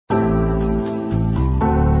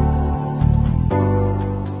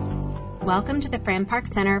Welcome to the Fran Park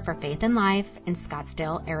Center for Faith and Life in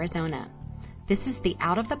Scottsdale, Arizona. This is the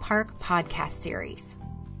Out of the Park podcast series.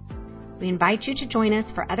 We invite you to join us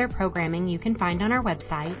for other programming you can find on our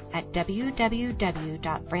website at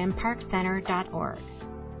www.franparkcenter.org.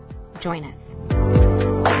 Join us.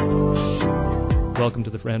 Welcome to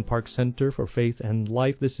the Fran Park Center for Faith and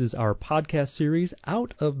Life. This is our podcast series,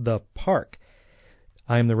 Out of the Park.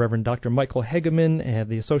 I am the Reverend Dr. Michael Hegeman, and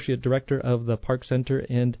the Associate Director of the Park Center,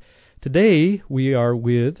 and today we are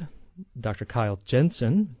with Dr. Kyle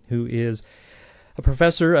Jensen, who is a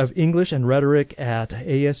professor of English and rhetoric at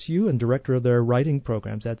ASU and director of their writing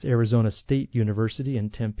programs. That's Arizona State University in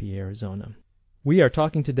Tempe, Arizona. We are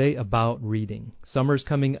talking today about reading. Summer's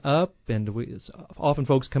coming up, and often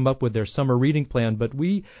folks come up with their summer reading plan, but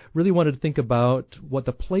we really wanted to think about what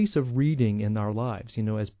the place of reading in our lives. You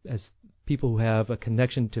know, as people who have a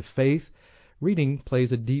connection to faith, reading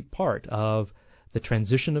plays a deep part of the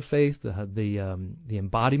transition of faith, the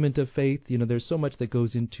embodiment of faith. You know, there's so much that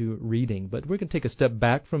goes into reading. But we're going to take a step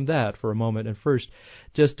back from that for a moment, and first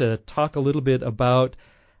just talk a little bit about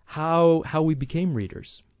how we became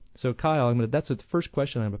readers. So, Kyle, that's the first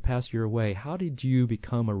question I'm going to pass your way. How did you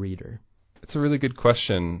become a reader? It's a really good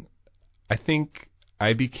question. I think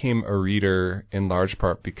I became a reader in large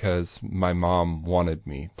part because my mom wanted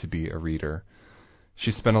me to be a reader.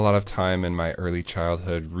 She spent a lot of time in my early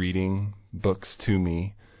childhood reading books to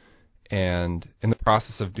me, and in the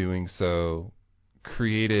process of doing so,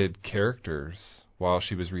 created characters while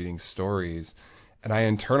she was reading stories, and I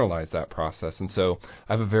internalized that process. And so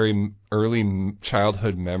I have a very early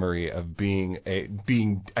childhood memory of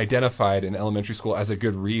being identified in elementary school as a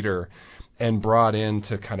good reader and brought in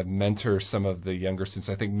to kind of mentor some of the younger students.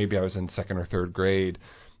 I think maybe I was in second or third grade.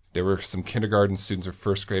 There were some kindergarten students or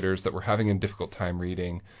first graders that were having a difficult time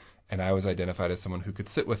reading, and I was identified as someone who could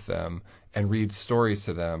sit with them and read stories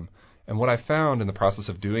to them. And what I found in the process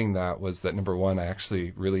of doing that was that, number one, I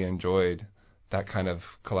actually really enjoyed that kind of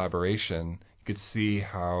collaboration. You could see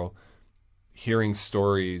how hearing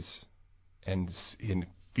stories and in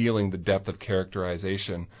feeling the depth of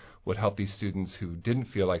characterization would help these students who didn't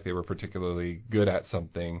feel like they were particularly good at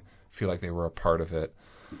something feel like they were a part of it.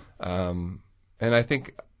 And I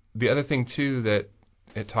think the other thing, too, that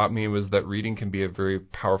it taught me was that reading can be a very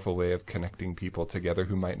powerful way of connecting people together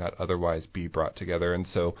who might not otherwise be brought together. And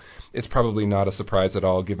so it's probably not a surprise at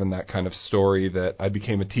all, given that kind of story, that I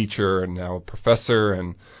became a teacher and now a professor,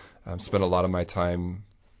 and spent a lot of my time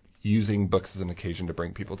using books as an occasion to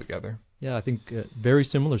bring people together. Yeah, I think very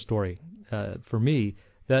similar story for me,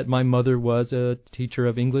 that my mother was a teacher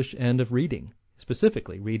of English and of reading,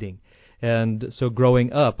 specifically reading. And so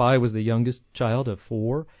growing up, I was the youngest child of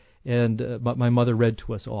four, and my mother read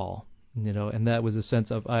to us all, you know, and that was a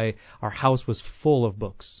sense of our house was full of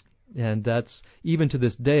books. And that's, even to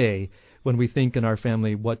this day, when we think in our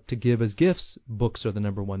family what to give as gifts, books are the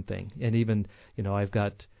number one thing. And even, you know, I've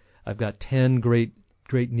got 10 great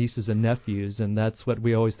nieces and nephews, and that's what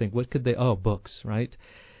we always think. What could they? Oh, books, right?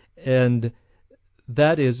 And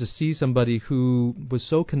that is to see somebody who was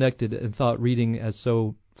so connected and thought reading as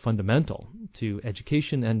so fundamental to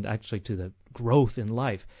education and actually to the growth in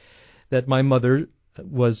life, that my mother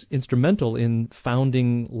was instrumental in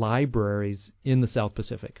founding libraries in the South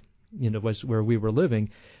Pacific. You know, was where we were living.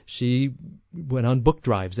 She went on book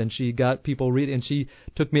drives, and she got people reading, and she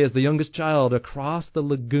took me as the youngest child across the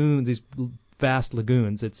lagoons, these vast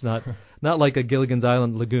lagoons. It's not like a Gilligan's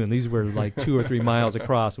Island lagoon. These were like 2 or 3 miles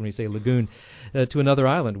across when we say lagoon, to another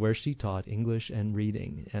island where she taught English and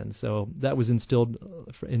reading. And so that was instilled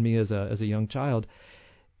in me as a young child.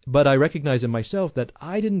 But I recognize in myself that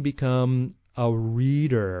I didn't become a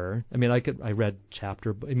reader. I mean, I read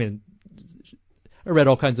I read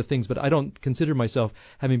all kinds of things, but I don't consider myself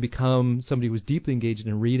having become somebody who was deeply engaged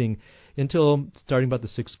in reading until starting about the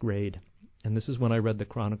 6th grade. And this is when I read the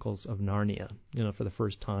Chronicles of Narnia, you know, for the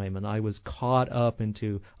first time, and I was caught up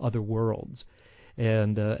into other worlds.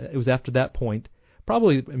 And it was after that point,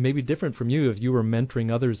 probably maybe different from you if you were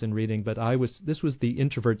mentoring others in reading, but this was the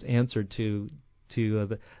introvert's answer to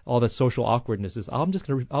all the social awkwardnesses.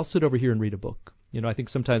 I'll sit over here and read a book. You know, I think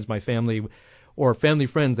sometimes my family or family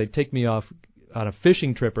friends, they'd take me off on a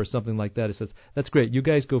fishing trip or something like that. It says, "That's great. You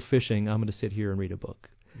guys go fishing. I'm going to sit here and read a book."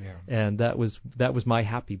 Yeah. And that was my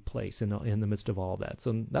happy place in the midst of all that.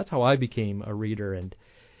 So that's how I became a reader. And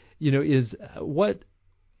you know,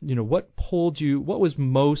 what pulled you? What was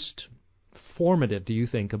most formative, do you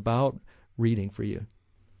think, about reading for you?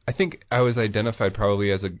 I think I was identified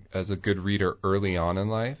probably as a good reader early on in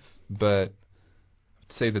life, but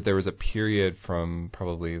I'd say that there was a period from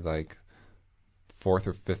probably like 4th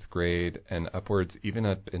or 5th grade and upwards, even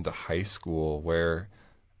up into high school, where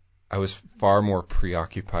I was far more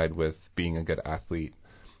preoccupied with being a good athlete.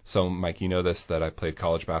 So, Mike, you know this, that I played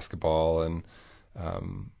college basketball and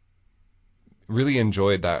really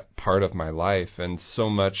enjoyed that part of my life. And so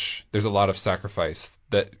much, there's a lot of sacrifice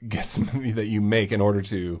that that you make in order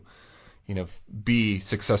to, be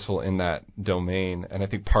successful in that domain. And I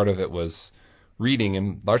think part of it was reading,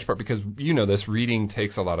 in large part because, this, reading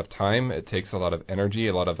takes a lot of time. It takes a lot of energy,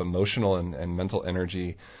 a lot of emotional and mental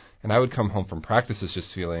energy. And I would come home from practices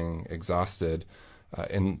just feeling exhausted,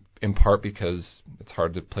 in part because it's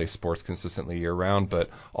hard to play sports consistently year round, but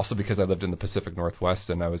also because I lived in the Pacific Northwest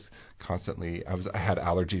and I had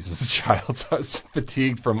allergies as a child, so I was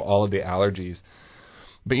fatigued from all of the allergies.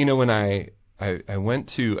 But when I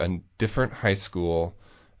went to a different high school,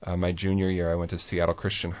 my junior year, I went to Seattle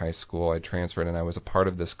Christian High School. I transferred and I was a part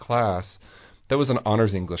of this class that was an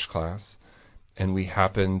honors English class, and we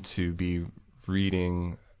happened to be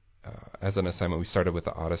reading as an assignment. We started with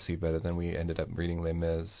the Odyssey, but then we ended up reading Les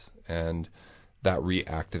Mis, and that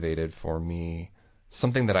reactivated for me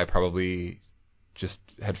something that I probably just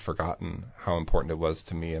had forgotten how important it was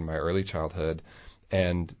to me in my early childhood,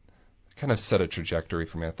 and kind of set a trajectory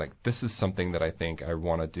for me. I think this is something that I think I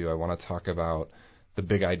want to do. I want to talk about the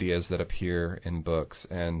big ideas that appear in books,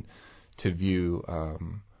 and to view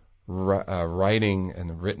writing and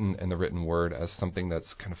the written word as something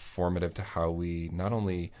that's kind of formative to how we not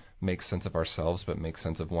only make sense of ourselves, but make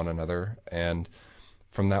sense of one another. And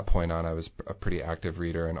from that point on, I was a pretty active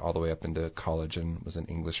reader, and all the way up into college, and was an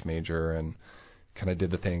English major, and kind of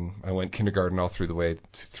did the thing. I went kindergarten all through the way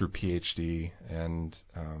through PhD, and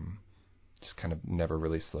just kind of never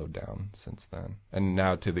really slowed down since then. And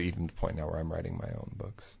now to the even point now where I'm writing my own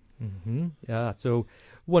books. Mm-hmm. Yeah. So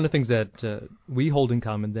one of the things that we hold in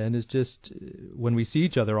common then is just when we see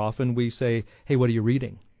each other often, we say, hey, what are you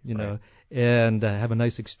reading? Right. And have a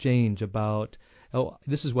nice exchange about, oh,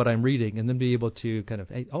 this is what I'm reading, and then be able to kind of,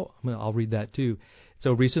 hey, I'll read that too.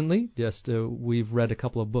 So recently, just we've read a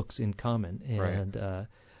couple of books in common, and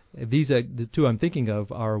these are the two I'm thinking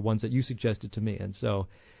of are ones that you suggested to me, and so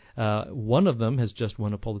one of them has just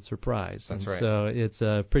won a Pulitzer Prize. That's right. So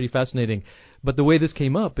it's pretty fascinating. But the way this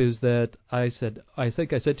came up is that I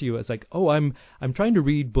think I said to you, it's like, I'm trying to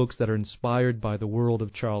read books that are inspired by the world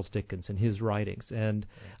of Charles Dickens and his writings. And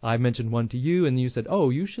I mentioned one to you, and you said,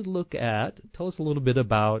 you should tell us a little bit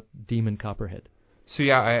about Demon Copperhead. So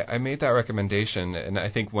yeah, I made that recommendation, and I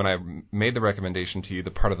think when I made the recommendation to you,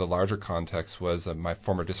 the part of the larger context was my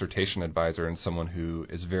former dissertation advisor and someone who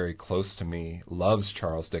is very close to me loves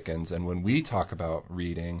Charles Dickens, and when we talk about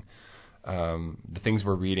reading, the things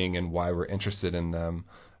we're reading and why we're interested in them,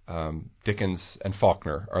 Dickens and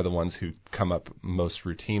Faulkner are the ones who come up most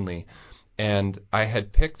routinely. And I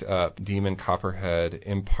had picked up Demon Copperhead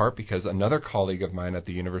in part because another colleague of mine at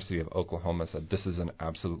the University of Oklahoma said, this is an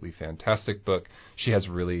absolutely fantastic book. She has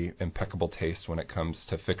really impeccable taste when it comes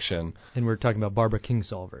to fiction. And we're talking about Barbara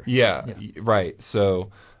Kingsolver. Yeah. Right. So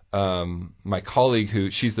my colleague,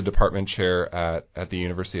 she's the department chair at the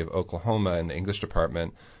University of Oklahoma in the English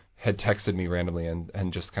department, had texted me randomly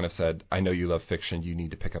and just kind of said, I know you love fiction. You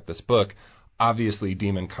need to pick up this book. Obviously,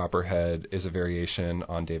 Demon Copperhead is a variation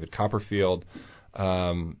on David Copperfield.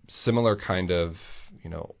 Similar kind of,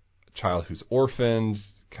 child who's orphaned,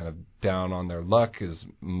 kind of down on their luck, is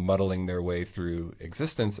muddling their way through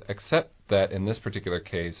existence, except that in this particular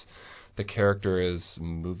case, the character is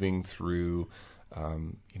moving through,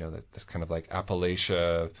 this kind of like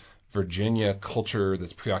Appalachia, Virginia culture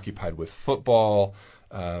that's preoccupied with football.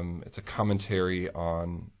 It's a commentary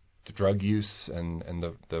on the drug use and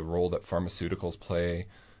the role that pharmaceuticals play,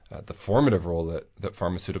 the formative role that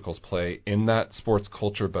pharmaceuticals play in that sports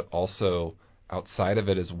culture, but also outside of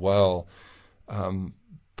it as well.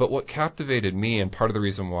 But what captivated me, and part of the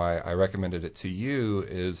reason why I recommended it to you,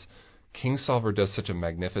 is Kingsolver does such a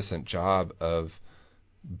magnificent job of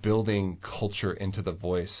building culture into the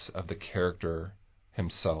voice of the character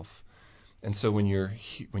himself. And so when you're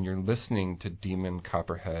listening to Demon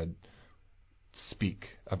Copperhead speak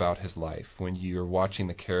about his life, when you're watching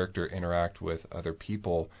the character interact with other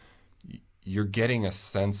people, you're getting a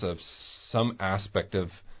sense of some aspect of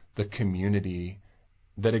the community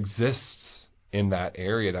that exists in that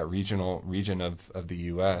area, that region of the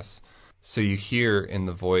U.S. So you hear in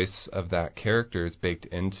the voice of that character is baked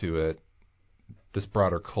into it this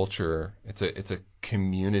broader culture. It's a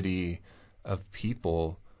community of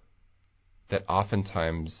people that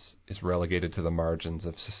oftentimes is relegated to the margins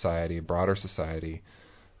of society, broader society,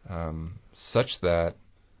 such that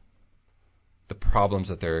the problems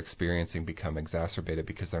that they're experiencing become exacerbated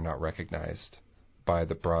because they're not recognized by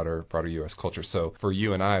the broader U.S. culture. So for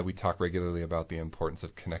you and I, we talk regularly about the importance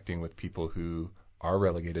of connecting with people who are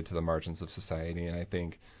relegated to the margins of society. And I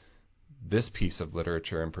think this piece of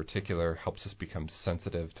literature in particular helps us become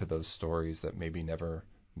sensitive to those stories that maybe never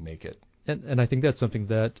make it. And I think that's something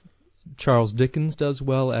that Charles Dickens does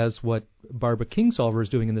well, as what Barbara Kingsolver is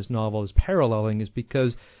doing in this novel is paralleling, is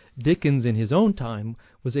because Dickens in his own time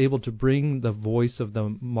was able to bring the voice of the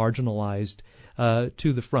marginalized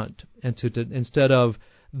to the front, and to instead of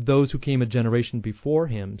those who came a generation before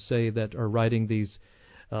him, say, that are writing these.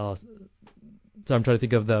 So I'm trying to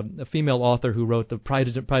think of a female author who wrote the Pride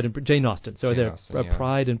and Jane Austen. So Jane Austen, yeah.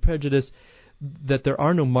 Pride and Prejudice. That there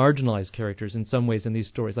are no marginalized characters in some ways in these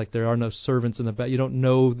stories. Like there are no servants in the back. You don't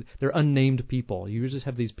know, they're unnamed people. You just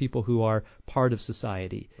have these people who are part of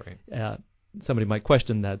society. Right. Somebody might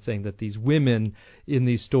question that, saying that these women in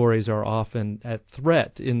these stories are often at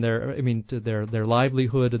threat in to their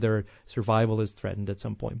livelihood, their survival is threatened at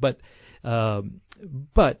some point. But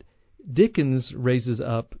Dickens raises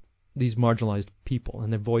up these marginalized people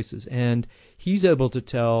and their voices, and he's able to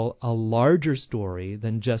tell a larger story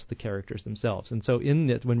than just the characters themselves. And so in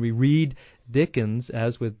it, when we read Dickens,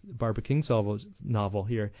 as with Barbara Kingsolver's novel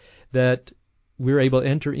here, that we're able to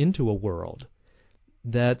enter into a world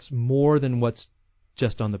that's more than what's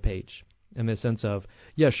just on the page, in the sense of,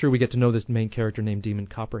 yeah, sure, we get to know this main character named Demon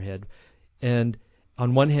Copperhead, and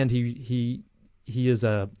on one hand he is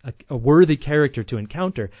a worthy character to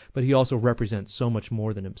encounter, but he also represents so much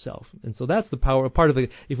more than himself. And so that's the power. Part of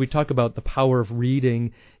if we talk about the power of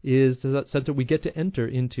reading, is that sense that we get to enter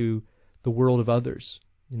into the world of others.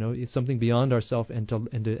 It's something beyond ourselves, and to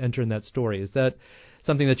enter in that story. Is that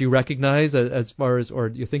something that you recognize as far as, or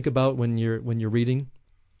you think about when you're reading?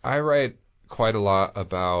 I write quite a lot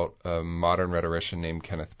about a modern rhetorician named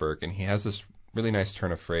Kenneth Burke, and he has this really nice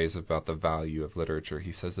turn of phrase about the value of literature.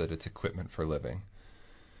 He says that it's equipment for living.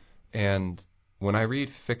 And when I read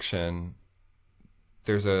fiction,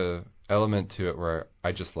 there's a element to it where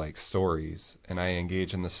I just like stories, and I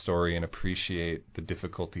engage in the story and appreciate the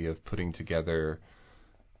difficulty of putting together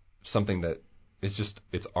something that is just,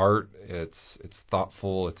 it's art, it's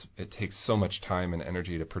thoughtful, it takes so much time and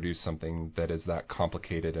energy to produce something that is that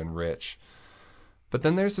complicated and rich. But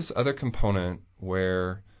then there's this other component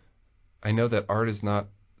where I know that art is not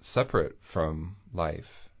separate from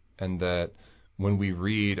life, and that when we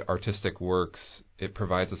read artistic works, it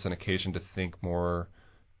provides us an occasion to think more,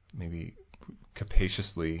 maybe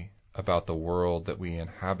capaciously, about the world that we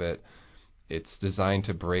inhabit. It's designed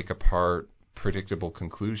to break apart predictable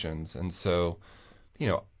conclusions. And so,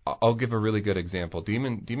 I'll give a really good example.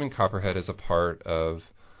 Demon Copperhead is a part of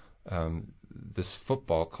this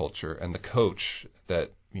football culture, and the coach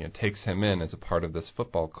that takes him in as a part of this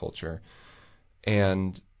football culture.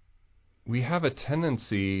 And we have a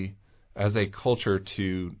tendency as a culture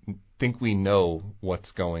to think we know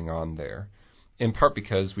what's going on there, in part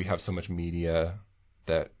because we have so much media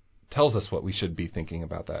that tells us what we should be thinking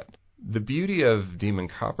about that. The beauty of Demon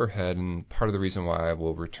Copperhead, and part of the reason why I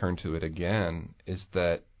will return to it again, is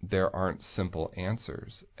that there aren't simple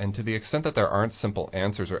answers. And to the extent that there aren't simple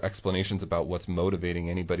answers or explanations about what's motivating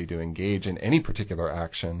anybody to engage in any particular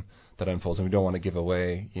action that unfolds, and we don't want to give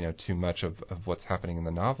away, too much of what's happening in the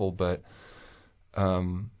novel, but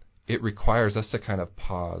it requires us to kind of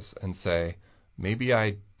pause and say, maybe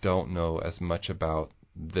I don't know as much about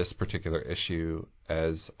this particular issue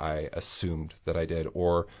as I assumed that I did,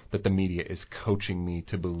 or that the media is coaching me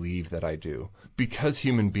to believe that I do. Because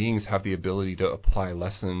human beings have the ability to apply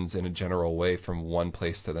lessons in a general way from one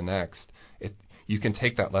place to the next, you can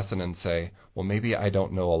take that lesson and say, well, maybe I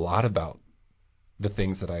don't know a lot about the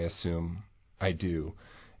things that I assume I do.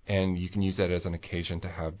 And you can use that as an occasion to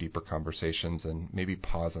have deeper conversations and maybe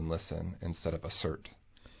pause and listen instead of assert.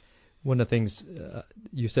 One of the things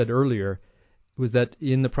you said earlier was that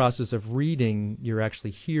in the process of reading, you're actually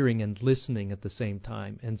hearing and listening at the same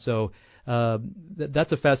time. And so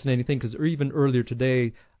that's a fascinating thing, because even earlier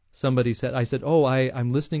today, somebody said,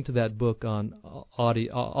 I'm listening to that book on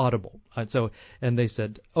Audible. And they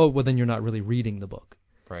said, oh, well, then you're not really reading the book.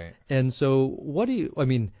 Right. And so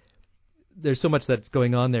there's so much that's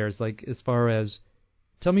going on there. It's like, as far as,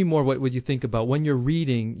 tell me more, what would you think about when you're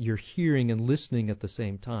reading, you're hearing and listening at the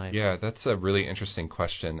same time? Yeah, that's a really interesting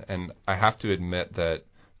question. And I have to admit that,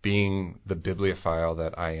 being the bibliophile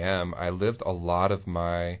that I am, I lived a lot of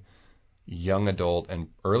my young adult and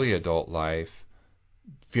early adult life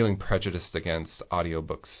feeling prejudiced against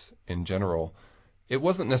audiobooks in general. It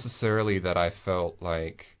wasn't necessarily that I felt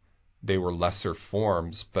like they were lesser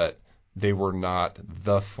forms, but they were not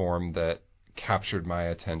the form that captured my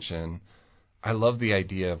attention. I love the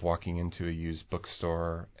idea of walking into a used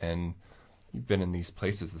bookstore, and you've been in these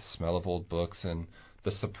places, the smell of old books and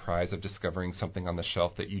the surprise of discovering something on the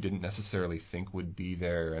shelf that you didn't necessarily think would be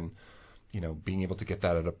there, and being able to get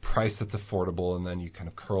that at a price that's affordable, and then you kind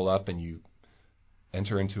of curl up and you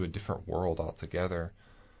enter into a different world altogether.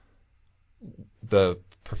 The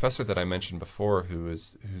professor that I mentioned before,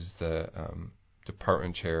 who's the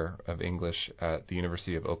department chair of English at the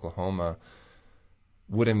University of Oklahoma,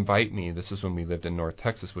 would invite me, this is when we lived in North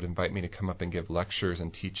Texas, would invite me to come up and give lectures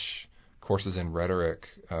and teach courses in rhetoric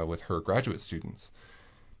with her graduate students.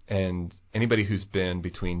 And anybody who's been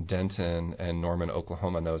between Denton and Norman,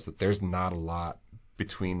 Oklahoma knows that there's not a lot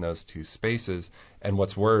between those two spaces. And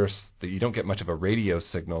what's worse, that you don't get much of a radio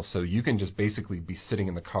signal, so you can just basically be sitting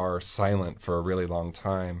in the car silent for a really long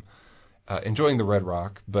time, enjoying the Red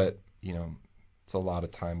Rock, but, it's a lot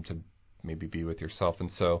of time to maybe be with yourself.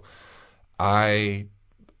 And so I,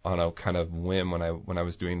 on a kind of whim, when I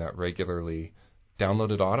was doing that regularly,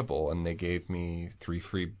 downloaded Audible, and they gave me 3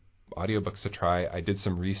 free audiobooks to try. I did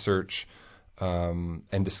some research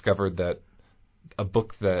and discovered that a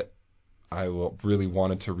book that I really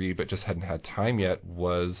wanted to read but just hadn't had time yet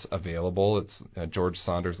was available. It's George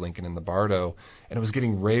Saunders' Lincoln in the Bardo, and it was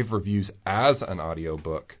getting rave reviews as an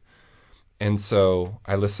audiobook. And so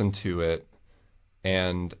I listened to it,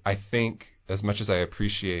 and I think, as much as I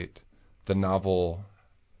appreciate the novel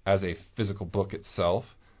as a physical book itself,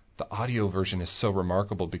 the audio version is so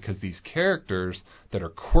remarkable because these characters that are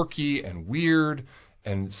quirky and weird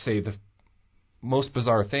and say the most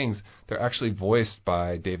bizarre things, they're actually voiced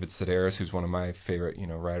by David Sedaris, who's one of my favorite,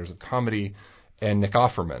 writers of comedy, and Nick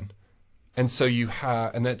Offerman. And so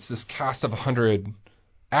and that's this cast of 100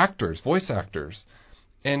 actors, voice actors,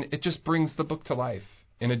 and it just brings the book to life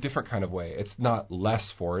in a different kind of way. It's not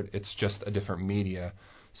less for it, it's just a different media.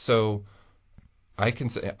 So I can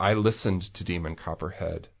say I listened to Demon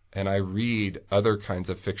Copperhead, and I read other kinds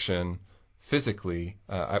of fiction physically.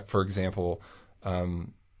 For example,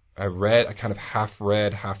 I kind of half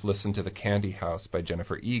read, half listened to The Candy House by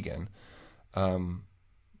Jennifer Egan,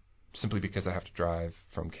 simply because I have to drive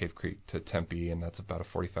from Cave Creek to Tempe, and that's about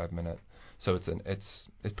a 45-minute. So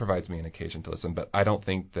it provides me an occasion to listen, but I don't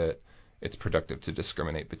think that it's productive to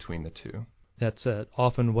discriminate between the two. That's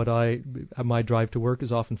often what my drive to work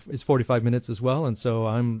is 45 minutes as well, and so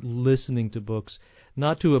I'm listening to books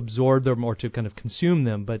not to absorb them or to kind of consume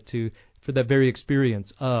them, but for that very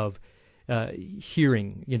experience of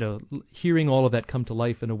hearing all of that come to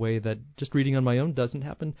life in a way that just reading on my own doesn't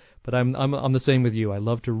happen. But I'm the same with you. I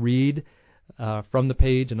love to read from the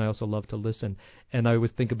page, and I also love to listen. And I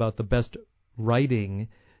always think about the best writing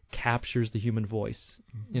captures the human voice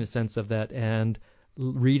in a sense of that, and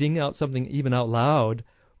reading out something even out loud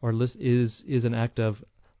or is an act of.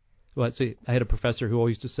 Well, see, I had a professor who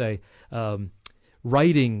always used to say,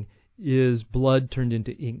 writing is blood turned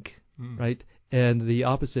into ink, right? And the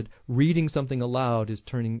opposite, reading something aloud is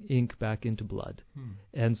turning ink back into blood.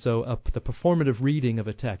 And so the performative reading of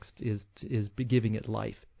a text is giving it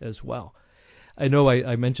life as well. I know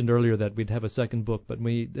I mentioned earlier that we'd have a second book, but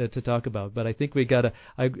to talk about. But I think we're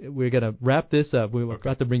gonna wrap this up. We're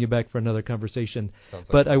about to bring you back for another conversation.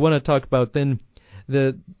 But I want to talk about then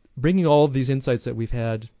bringing all of these insights that we've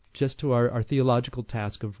had just to our theological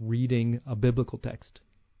task of reading a biblical text.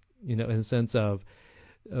 In a sense of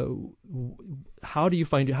how do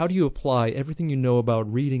you apply everything you know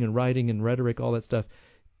about reading and writing and rhetoric, all that stuff,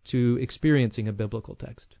 to experiencing a biblical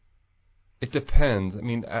text? It depends. I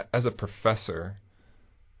mean, as a professor,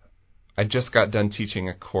 I just got done teaching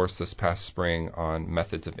a course this past spring on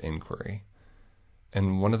methods of inquiry.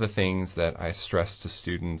 And one of the things that I stress to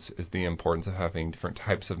students is the importance of having different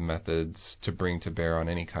types of methods to bring to bear on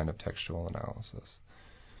any kind of textual analysis.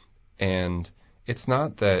 And it's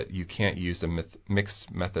not that you can't use a mixed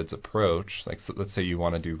methods approach. Like, so let's say you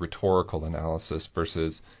want to do rhetorical analysis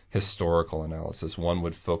versus historical analysis. One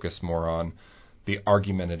would focus more on the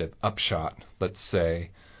argumentative upshot, let's say,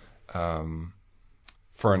 to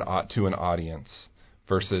an audience,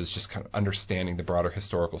 versus just kind of understanding the broader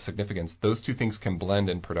historical significance. Those two things can blend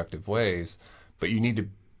in productive ways, but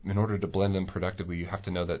in order to blend them productively, you have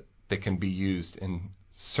to know that they can be used in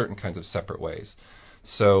certain kinds of separate ways.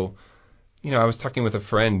 So, I was talking with a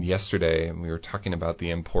friend yesterday, and we were talking about the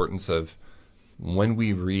importance of when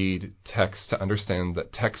we read text to understand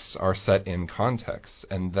that texts are set in context,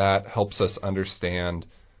 and that helps us understand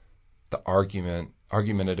the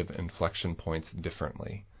argumentative inflection points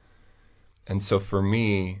differently. And so for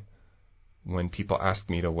me, when people ask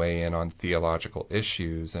me to weigh in on theological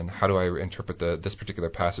issues and how do I interpret this particular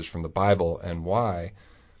passage from the Bible and why,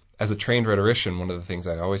 as a trained rhetorician, one of the things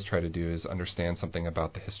I always try to do is understand something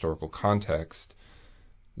about the historical context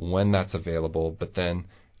when that's available, but then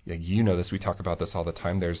you know this, we talk about this all the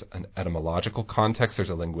time. There's an etymological context, there's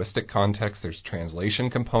a linguistic context, there's translation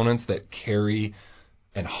components that carry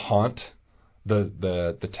and haunt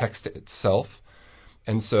the text itself.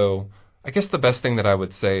 And so I guess the best thing that I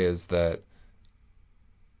would say is that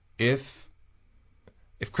if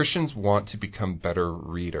Christians want to become better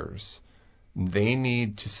readers, they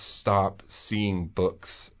need to stop seeing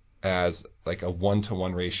books as like a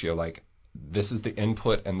 1-to-1 ratio, like this is the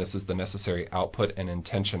input and this is the necessary output, and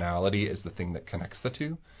intentionality is the thing that connects the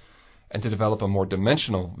two, and to develop a more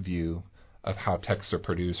dimensional view of how texts are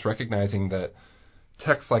produced, recognizing that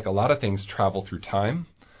texts, like a lot of things, travel through time.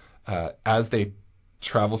 As they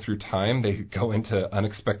travel through time, they go into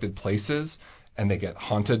unexpected places, and they get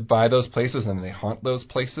haunted by those places, and they haunt those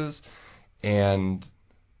places. And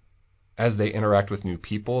as they interact with new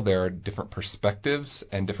people, there are different perspectives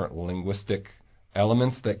and different linguistic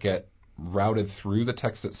elements that get routed through the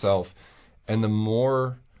text itself. And the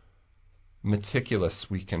more meticulous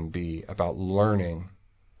we can be about learning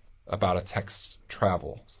about a text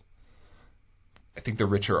travels, I think the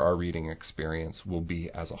richer our reading experience will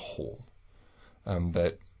be as a whole. In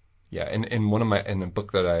a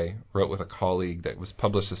book that I wrote with a colleague that was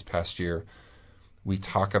published this past year, we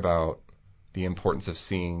talk about the importance of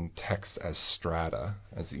seeing text as strata.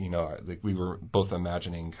 As you know, like we were both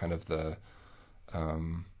imagining kind of the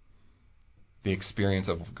experience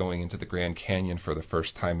of going into the Grand Canyon for the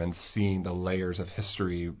first time and seeing the layers of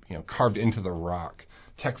history, carved into the rock.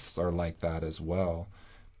 Texts are like that as well.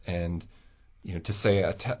 And to say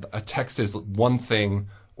a text is one thing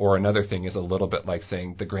or another thing is a little bit like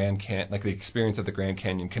saying like the experience of the Grand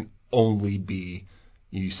Canyon can only be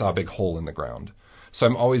you saw a big hole in the ground. So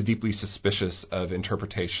I'm always deeply suspicious of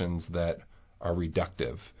interpretations that are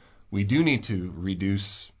reductive. We do need to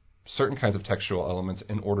reduce certain kinds of textual elements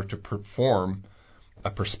in order to perform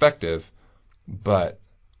a perspective, but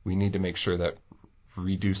we need to make sure that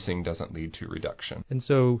reducing doesn't lead to reduction. And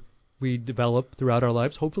so we develop throughout our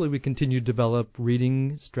lives, hopefully we continue to develop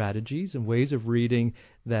reading strategies and ways of reading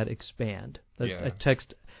that expand. A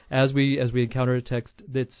text, as we encounter a text,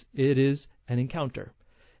 it is an encounter.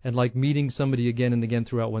 And like meeting somebody again and again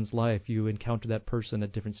throughout one's life, you encounter that person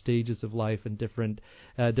at different stages of life and different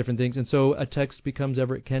things. And so a text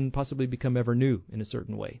can possibly become ever new in a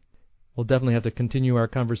certain way. We'll definitely have to continue our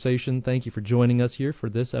conversation. Thank you for joining us here for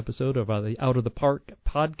this episode of the Out of the Park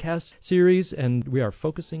podcast series, and we are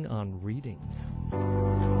focusing on reading.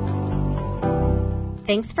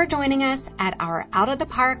 Thanks for joining us at our Out of the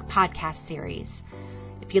Park podcast series.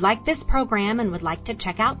 If you like this program and would like to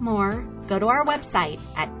check out more, go to our website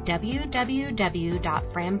at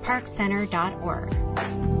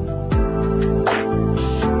www.framparkcenter.org.